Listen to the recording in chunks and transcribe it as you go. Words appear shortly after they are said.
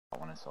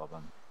I saw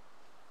them.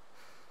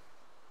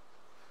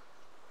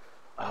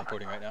 I'm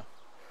reporting right now.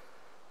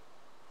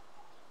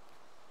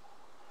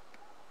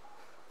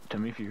 Tell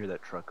me if you hear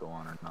that truck go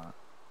on or not.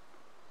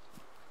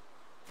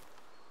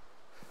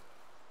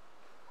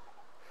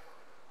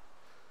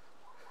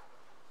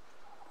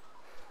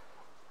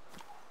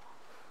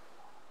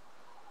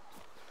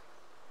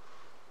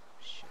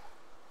 Shit.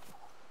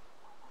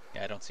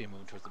 Yeah, I don't see him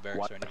moving towards the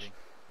barracks or anything.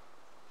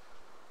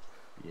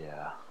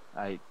 Yeah,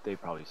 they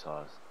probably saw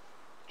us.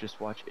 Just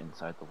watch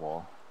inside the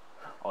wall.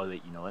 Oh,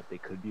 you know what? They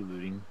could be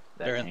looting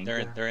that tank.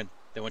 They're in.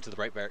 They went to the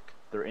right barrack.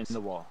 They're in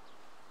the wall.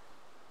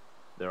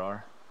 There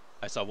are?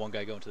 I saw one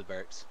guy go into the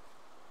barracks.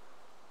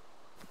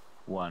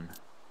 One.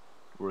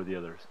 Where are the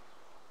others?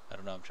 I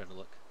don't know, I'm trying to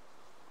look.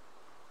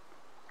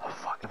 Oh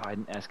fuck, if I had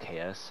an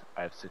SKS,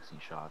 I have 16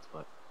 shots,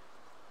 but...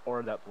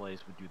 Or that blaze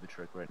would do the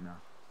trick right now.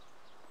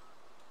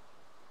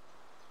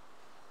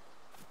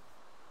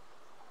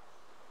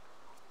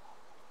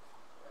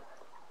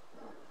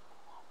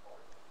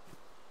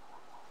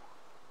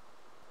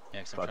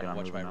 Yeah, cause I'm trying to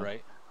watch my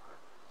right.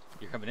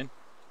 You're coming in?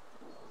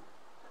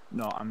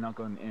 No, I'm not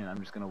going in. I'm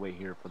just gonna wait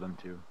here for them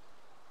to.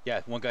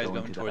 Yeah, one guy's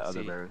going towards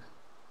the... barracks.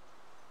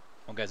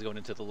 One guy's going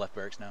into the left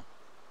barracks now.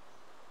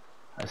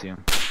 I see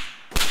him.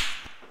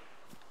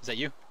 Is that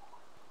you?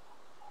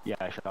 Yeah,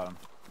 I shot him.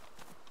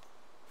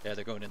 Yeah,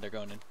 they're going in, they're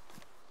going in.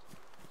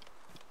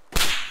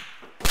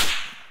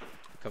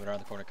 Coming around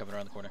the corner, coming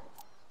around the corner.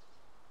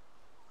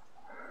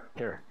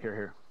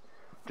 Here.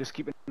 Just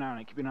keep an eye on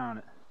it, keep an eye on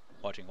it.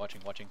 Watching.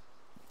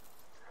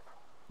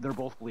 They're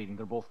both bleeding,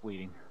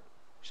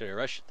 Should I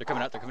rush? They're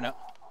coming out.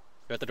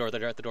 They're at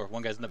the door,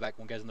 One guy's in the back,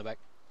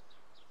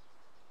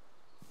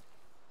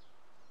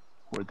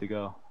 Where'd they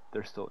go?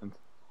 They're still in.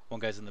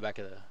 One guy's in the back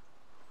of the...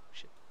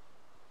 Shit.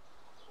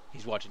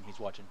 He's watching.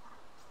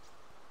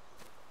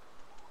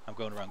 I'm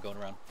going around. Going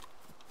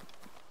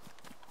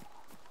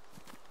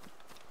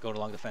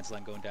along the fence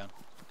line, going down.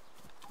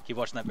 Keep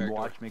watching that barrack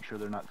door. Make sure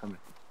they're not coming.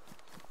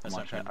 That's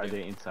what I'm trying to do. Are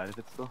they inside of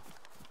it still?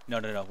 No.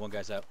 One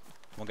guy's out.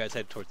 One guy's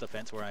headed towards the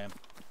fence where I am.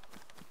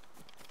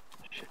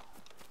 Shit.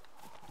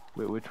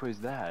 Wait, which way's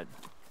that?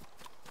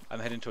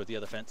 I'm heading toward the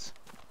other fence.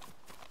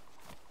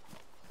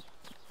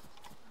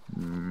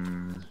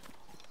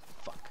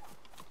 Fuck.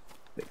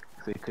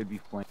 They could be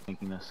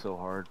flanking us so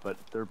hard, but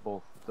they're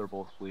both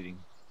bleeding.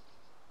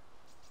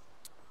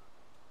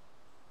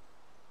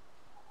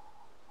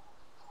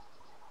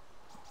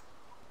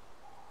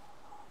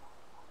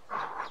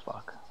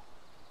 Fuck.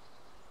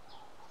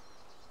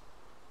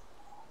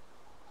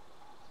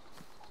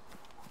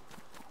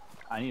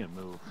 I need to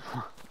move.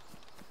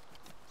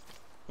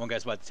 One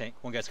guy's by the tank.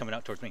 One guy's coming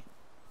out towards me.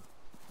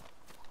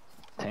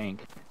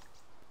 Tank?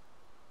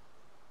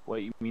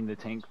 What, you mean the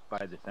tank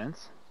by the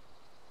fence?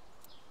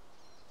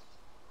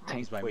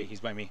 He's by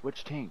me.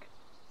 Which tank?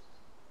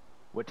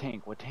 What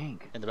tank?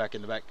 In the back,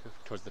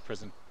 towards the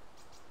prison.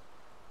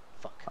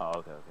 Fuck. Oh,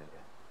 okay.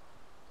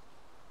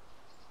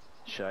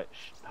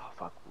 Oh,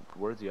 fuck.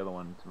 Where's the other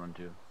one to run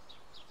to?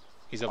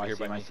 He's over here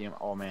by me. I see him.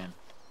 Oh, man.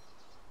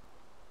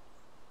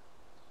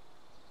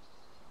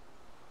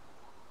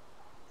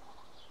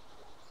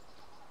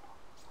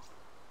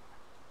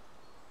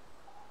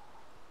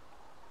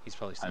 He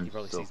probably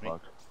sees me.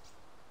 Fucked.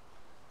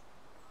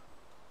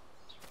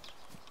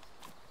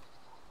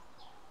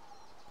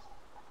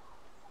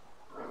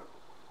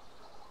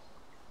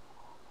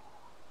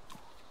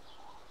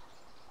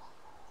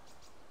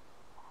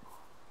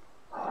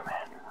 Oh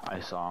man, I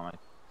saw him.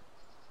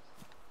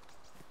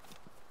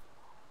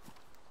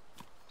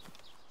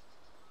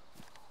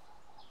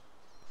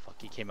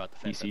 Fuck, he came out the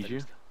fence. He sees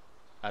you?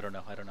 I don't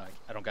know. I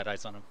don't got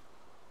eyes on him.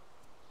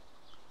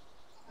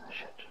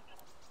 Shit.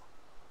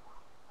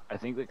 I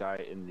think the guy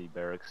in the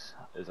barracks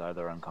is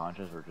either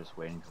unconscious or just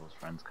waiting till his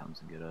friends comes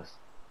and get us.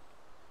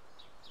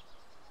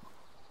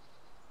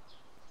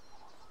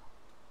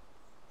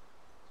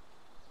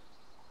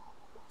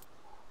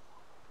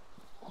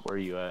 Where are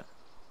you at?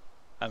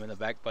 I'm in the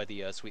back by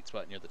the sweet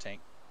spot near the tank,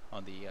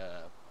 on the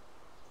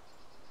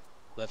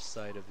left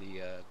side of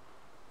the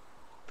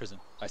prison.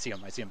 I see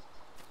him.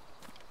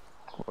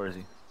 Where is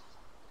he?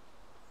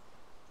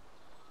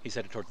 He's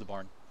headed towards the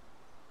barn.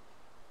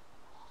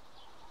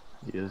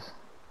 He is.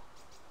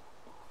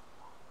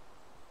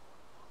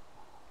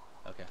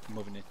 Okay, I'm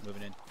moving in.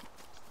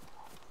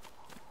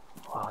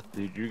 Wow,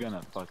 dude, you're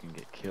gonna fucking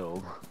get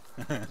killed.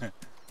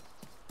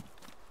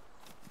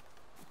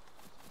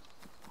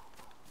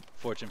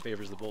 Fortune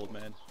favors the bold,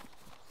 man.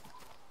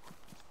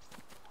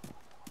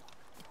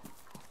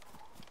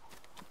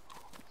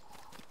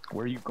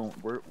 Where are you going?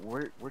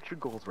 What's your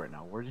goals right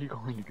now? Where are you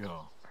going to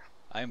go?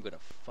 I am gonna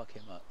fuck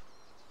him up.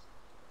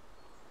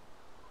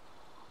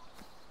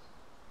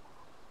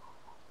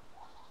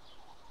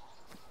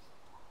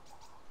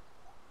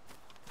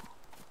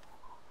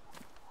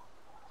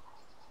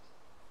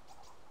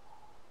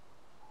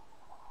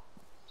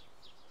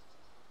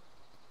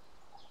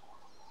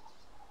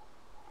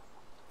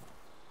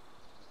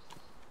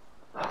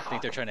 I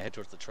think they're trying to head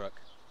towards the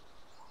truck.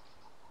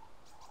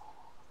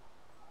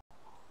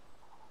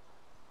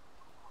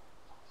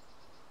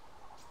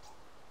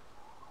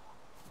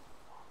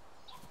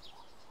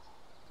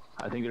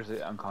 I think there's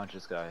an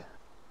unconscious guy.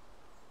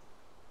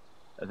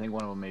 I think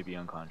one of them may be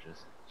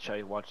unconscious. Should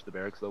I watch the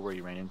barracks though, where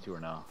you ran into, or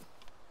no?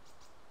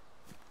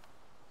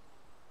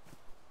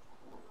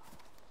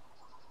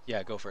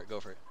 Yeah, go for it, go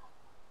for it.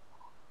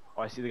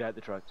 Oh, I see the guy at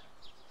the truck.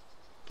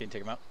 Can you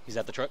take him out? He's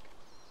at the truck?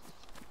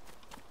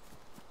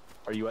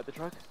 Are you at the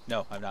truck?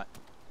 No, I'm not.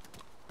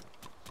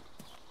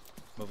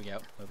 Moving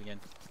out, moving in.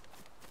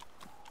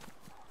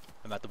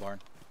 I'm at the barn.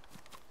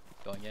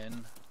 Going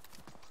in.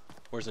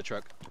 Where's the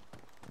truck?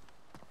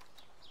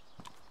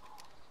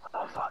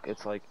 Oh fuck,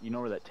 it's like, you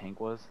know where that tank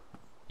was?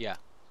 Yeah.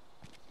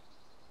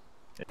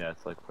 Yeah,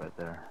 it's like right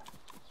there.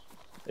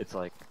 It's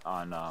like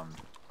on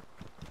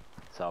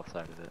south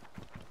side of it.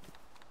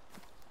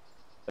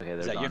 Okay,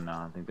 they're gone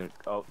now. I think they're,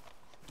 oh,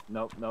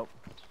 nope, nope.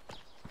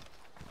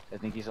 I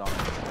think he's on.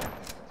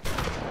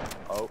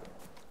 Oh.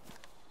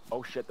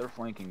 Oh shit, they're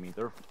flanking me.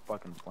 They're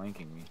fucking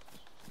flanking me.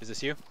 Is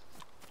this you?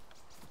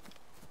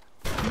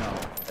 No,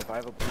 if I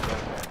have a blue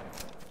backpack.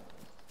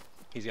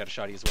 He's got a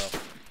shotty as well.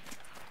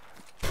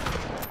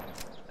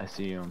 I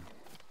see him.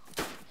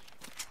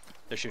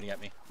 They're shooting at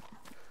me.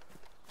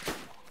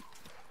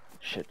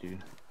 Shit,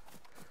 dude.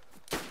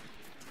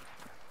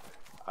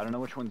 I don't know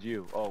which one's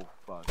you. Oh,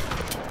 fuck.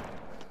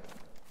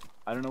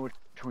 I don't know which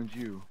one's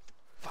you.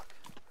 Fuck.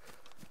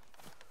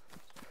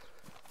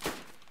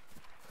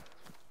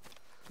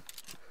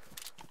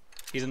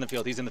 He's in the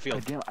field, he's in the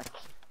field. Damn,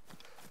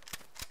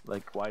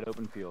 like, wide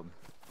open field.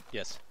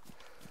 Yes.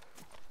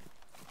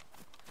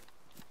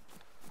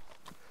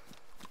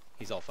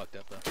 He's all fucked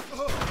up though.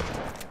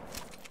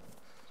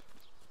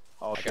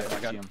 Oh shit, I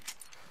see him.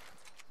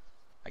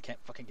 I can't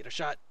fucking get a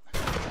shot.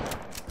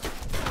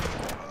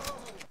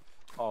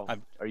 Oh,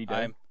 are you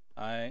dead?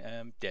 I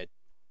am dead.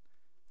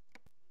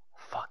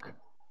 Fuck.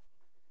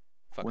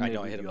 Fuck, When I they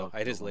know I leave hit him you though. up, I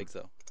hit his go on. legs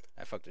though.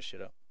 I fucked his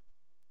shit up.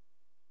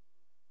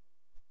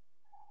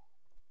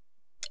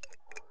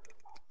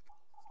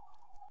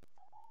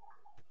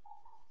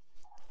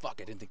 Fuck,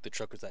 I didn't think the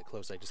truck was that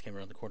close. I just came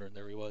around the corner and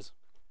there he was.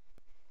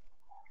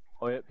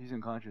 Oh yep, he's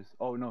unconscious.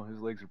 Oh no, his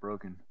legs are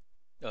broken.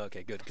 Oh,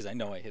 okay, good, because I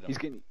know I hit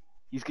him.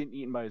 He's getting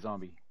eaten by a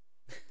zombie.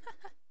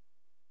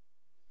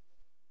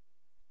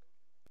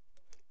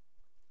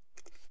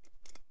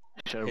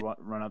 Should I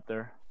run up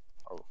there?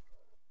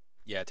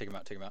 Yeah, take him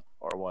out, take him out.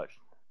 Or what?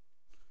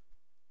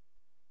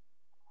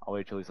 I'll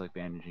wait till he's like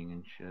bandaging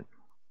and shit.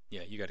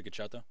 Yeah, you got a good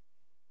shot though?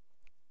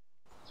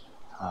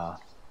 I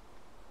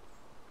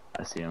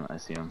see him, I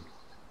see him.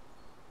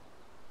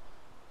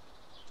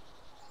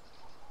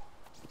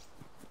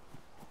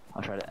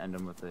 I'll try to end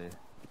him with a...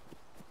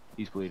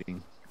 He's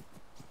bleeding.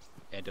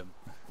 End him.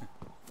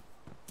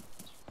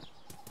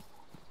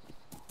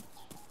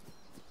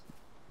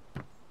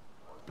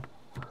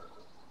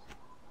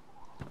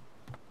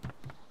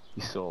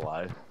 He's still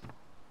alive.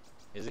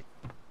 Is he?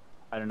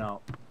 I don't know.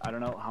 I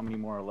don't know how many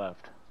more are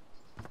left.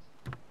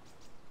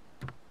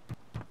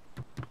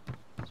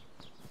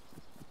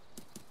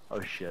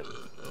 Oh shit.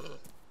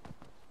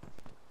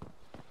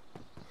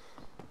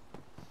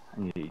 I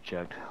need to get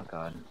checked. Oh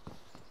god.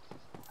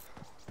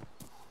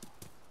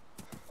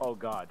 Oh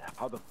god.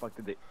 How the fuck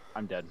did they...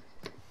 I'm dead.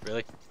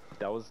 Really?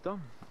 That was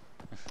dumb.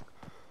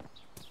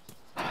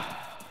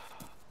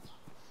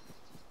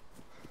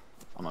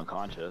 I'm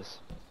unconscious.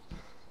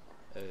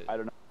 I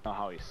don't know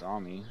how he saw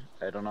me.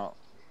 I don't know.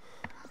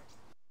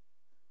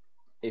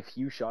 If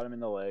you shot him in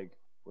the leg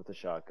with a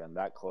shotgun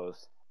that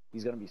close,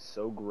 he's gonna be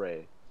so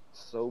gray,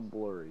 so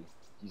blurry,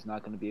 he's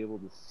not gonna be able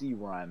to see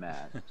where I'm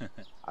at.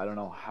 I don't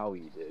know how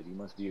he did. He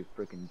must be a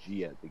freaking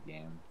G at the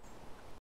game.